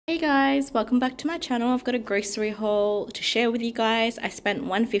Hey guys, welcome back to my channel. I've got a grocery haul to share with you guys. I spent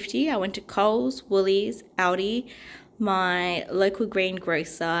 $150. I went to Coles, Woolies, Aldi, my local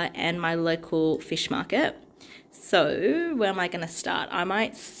greengrocer and my local fish market. So where am I going to start? I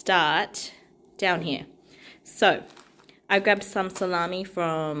might start down here. So I grabbed some salami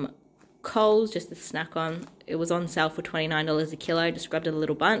from Coles just to snack on. It was on sale for $29 a kilo. Just grabbed a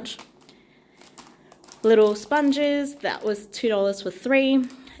little bunch. Little sponges, that was $2 for 3.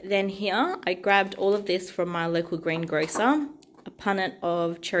 Then here, I grabbed all of this from my local greengrocer. A punnet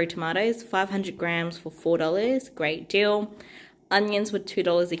of cherry tomatoes, 500 grams for $4. Great deal. Onions were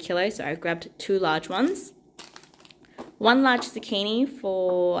 $2 a kilo, so I grabbed 2 large ones. 1 large zucchini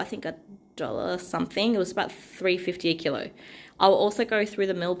for, I think, $1 something. It was about $3.50 a kilo. I'll also go through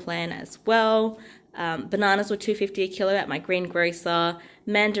the meal plan as well. Bananas were $2.50 a kilo at my greengrocer.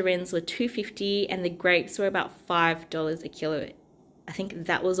 Mandarins were $2.50 and the grapes were about $5 a kilo. I think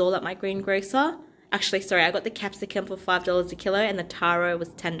that was all at my greengrocer. Actually, sorry, I got the capsicum for $5 a kilo and the taro was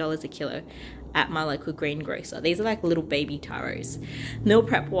 $10 a kilo at my local greengrocer. These are like little baby taros. Meal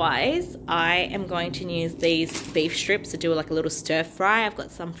prep wise, I am going to use these beef strips to do like a little stir fry. I've got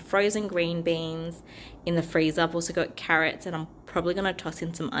some frozen green beans in the freezer. I've also got carrots and I'm probably going to toss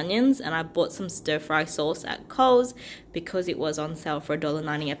in some onions, and I bought some stir fry sauce at Coles because it was on sale for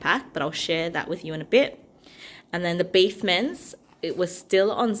 $1.90 a pack, but I'll share that with you in a bit. And then the beef mince, it was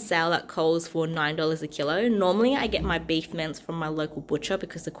still on sale at Coles for $9 a kilo. Normally I get my beef mince from my local butcher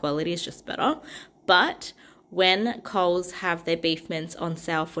because the quality is just better, but when Coles have their beef mince on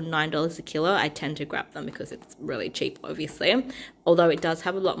sale for $9 a kilo, I tend to grab them because it's really cheap, obviously. Although it does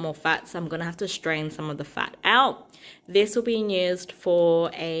have a lot more fat, so I'm going to have to strain some of the fat out. This will be used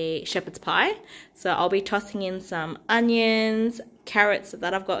for a shepherd's pie. So I'll be tossing in some onions, carrots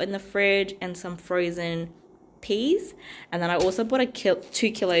that I've got in the fridge, and some frozen peas. And then I also bought 2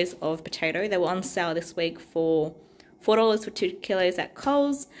 kilos of potato. They were on sale this week for $4 for 2 kilos at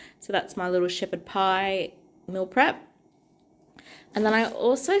Coles. So that's my little shepherd pie meal prep. And then I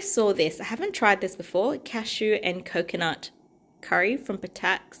also saw this. I haven't tried this before. Cashew and coconut curry from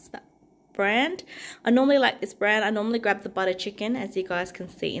Patak's brand. I normally like this brand. I normally grab the butter chicken, as you guys can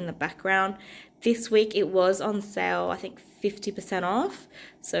see in the background. This week it was on sale, I think 50% off,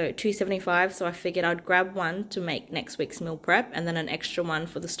 so $2.75. So I figured I'd grab one to make next week's meal prep and then an extra one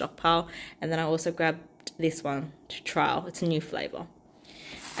for the stockpile. And then I also grabbed this one to trial. It's a new flavor.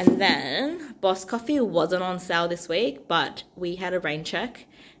 And then Boss Coffee wasn't on sale this week, but we had a rain check.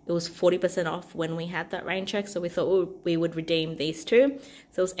 It was 40% off when we had that rain check, so we thought we would redeem these two.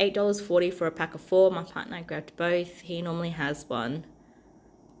 So it was $8.40 for a pack of 4. My partner grabbed both. He normally has one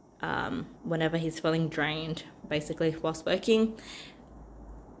whenever he's feeling drained, basically, whilst working.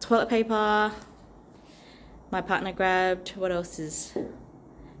 Toilet paper, my partner grabbed. What else is...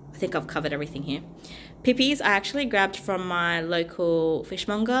 I think I've covered everything here. Pippies, I actually grabbed from my local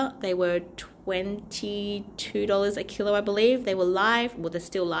fishmonger. They were $22 a kilo, I believe. They were live. Well, they're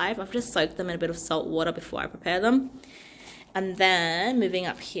still live. I've just soaked them in a bit of salt water before I prepare them. And then moving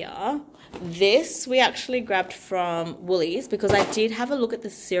up here, this we actually grabbed from Woolies because I did have a look at the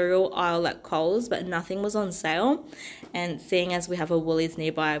cereal aisle at Coles, but nothing was on sale. And seeing as we have a Woolies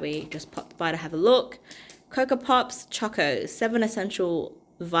nearby, we just popped by to have a look. Cocoa Pops, Chocos, 7 essential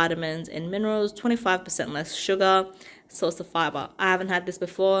vitamins and minerals, 25% less sugar, source of fiber. I haven't had this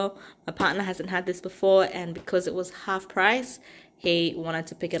before. My partner hasn't had this before, and because it was half price, he wanted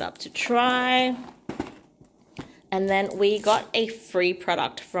to pick it up to try. And then we got a free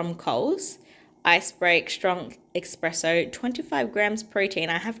product from Coles, Ice Break Strong Espresso, 25 grams protein.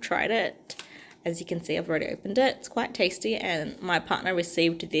 I have tried it. As you can see, I've already opened it. It's quite tasty, and my partner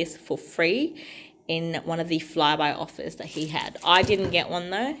received this for free in one of the flyby offers that he had. I didn't get one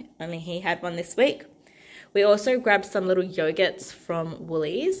though, only he had one this week. We also grabbed some little yogurts from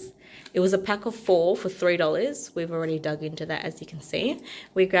Woolies. It was a pack of 4 for $3. We've already dug into that, as you can see.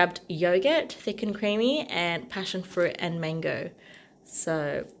 We grabbed yogurt, thick and creamy, and passion fruit and mango.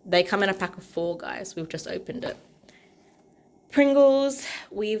 So they come in a pack of 4, guys. We've just opened it. Pringles,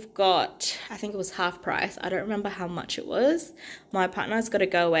 we've got, I think it was half price. I don't remember how much it was. My partner's got to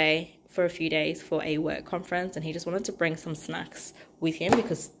go away for a few days for a work conference, and he just wanted to bring some snacks with him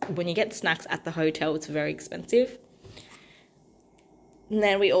because when you get snacks at the hotel, it's very expensive. And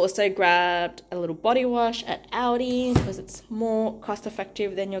then we also grabbed a little body wash at Aldi because it's more cost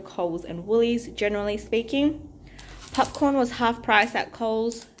effective than your Coles and Woolies, generally speaking. Popcorn was half price at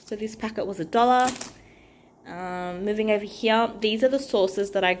Coles, so this packet was $1. Moving over here, these are the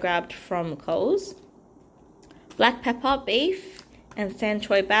sauces that I grabbed from Coles. Black pepper, beef, and san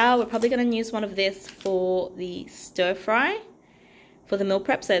choy bao. We're probably going to use one of this for the stir fry for the meal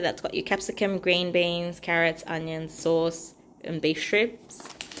prep. So that's got your capsicum, green beans, carrots, onions, sauce, and beef strips.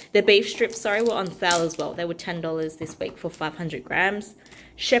 The beef strips, sorry, were on sale as well. They were $10 this week for 500 grams.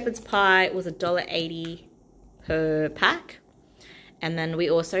 Shepherd's pie was $1.80 per pack. And then we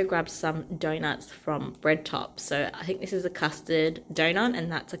also grabbed some donuts from Bread Top. So I think this is a custard donut,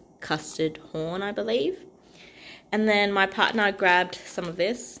 and that's a custard horn, I believe. And then my partner grabbed some of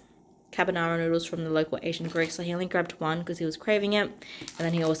this, carbonara noodles from the local Asian grocer. He only grabbed one because he was craving it. And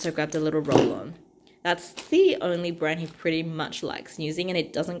then he also grabbed a little roll-on. That's the only brand he pretty much likes using, and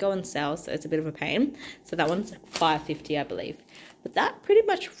it doesn't go on sale, so it's a bit of a pain. So that one's $5.50, I believe. But that pretty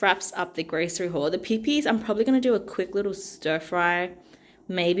much wraps up the grocery haul. The pipis, I'm probably going to do a quick little stir fry,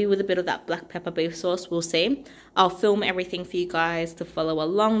 maybe with a bit of that black pepper beef sauce. We'll see. I'll film everything for you guys to follow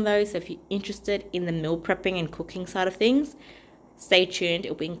along though, so if you're interested in the meal prepping and cooking side of things, stay tuned.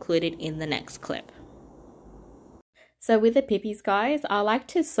 It'll be included in the next clip. So with the pipis, guys, I like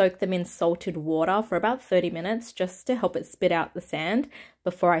to soak them in salted water for about 30 minutes just to help it spit out the sand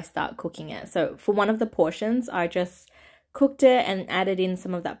before I start cooking it. So for one of the portions, I just cooked it and added in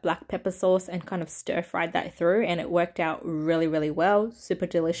some of that black pepper sauce and kind of stir fried that through, and it worked out really, really well. Super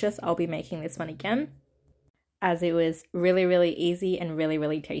delicious. I'll be making this one again as it was really, really easy and really,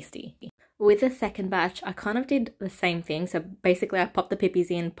 really tasty. With the second batch, I kind of did the same thing. So basically I popped the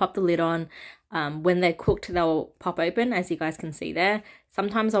pipis in, popped the lid on. When they're cooked, they'll pop open, as you guys can see there.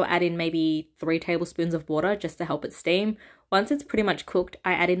 Sometimes I'll add in maybe 3 tablespoons of water just to help it steam. Once it's pretty much cooked,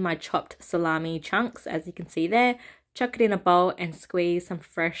 I add in my chopped salami chunks, as you can see there. Chuck it in a bowl and squeeze some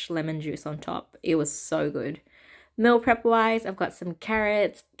fresh lemon juice on top. It was so good. Meal prep wise, I've got some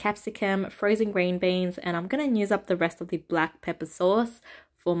carrots, capsicum, frozen green beans, and I'm going to use up the rest of the black pepper sauce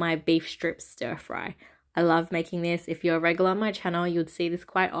for my beef strip stir fry. I love making this. If you're a regular on my channel, you'd see this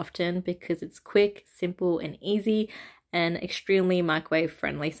quite often because it's quick, simple, and easy, and extremely microwave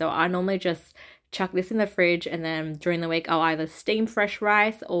friendly. So I normally just chuck this in the fridge, and then during the week I'll either steam fresh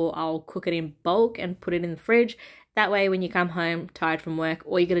rice or I'll cook it in bulk and put it in the fridge. That way when you come home tired from work,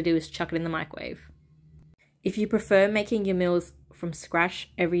 all you gotta do is chuck it in the microwave. If you prefer making your meals from scratch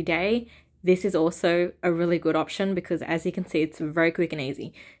every day, this is also a really good option because, as you can see, it's very quick and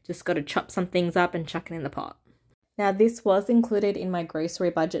easy. Just got to chop some things up and chuck it in the pot. Now, this was included in my grocery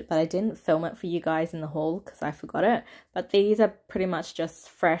budget, but I didn't film it for you guys in the haul because I forgot it. But these are pretty much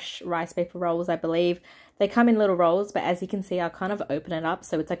just fresh rice paper rolls, I believe. They come in little rolls, but as you can see, I kind of open it up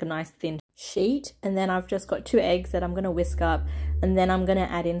so it's like a nice thin sheet. And then I've just got 2 eggs that I'm going to whisk up, and then I'm going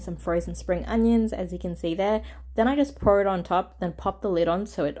to add in some frozen spring onions, as you can see there. Then I just pour it on top, then pop the lid on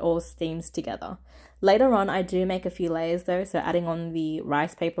so it all steams together. Later on, I do make a few layers though, so adding on the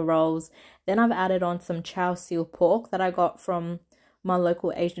rice paper rolls. Then I've added on some chow seal pork that I got from my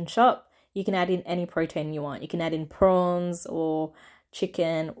local Asian shop. You can add in any protein you want. You can add in prawns or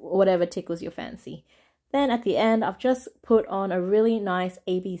chicken, whatever tickles your fancy. Then at the end, I've just put on a really nice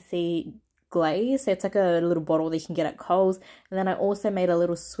ABC glaze. So it's like a little bottle that you can get at Coles. And then I also made a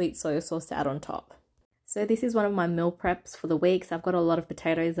little sweet soy sauce to add on top. So this is one of my meal preps for the week. So I've got a lot of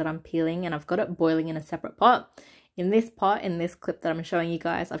potatoes that I'm peeling, and I've got it boiling in a separate pot. In this pot, in this clip that I'm showing you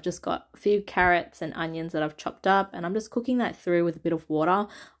guys, I've just got a few carrots and onions that I've chopped up, and I'm just cooking that through with a bit of water.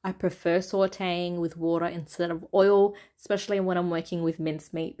 I prefer sauteing with water instead of oil, especially when I'm working with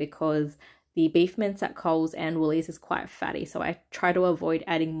mincemeat, because the beef mince at Coles and Woolies is quite fatty, so I try to avoid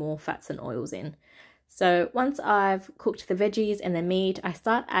adding more fats and oils in. So once I've cooked the veggies and the meat, I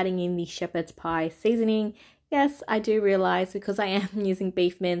start adding in the shepherd's pie seasoning. Yes, I do realize because I am using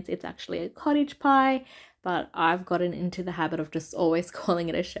beef mince, it's actually a cottage pie, but I've gotten into the habit of just always calling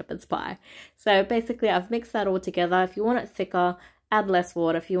it a shepherd's pie. So basically I've mixed that all together. If you want it thicker, add less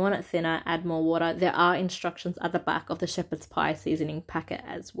water. If you want it thinner, add more water. There are instructions at the back of the shepherd's pie seasoning packet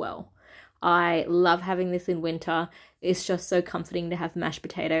as well. I love having this in winter. It's just so comforting to have mashed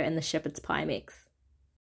potato and the shepherd's pie mix.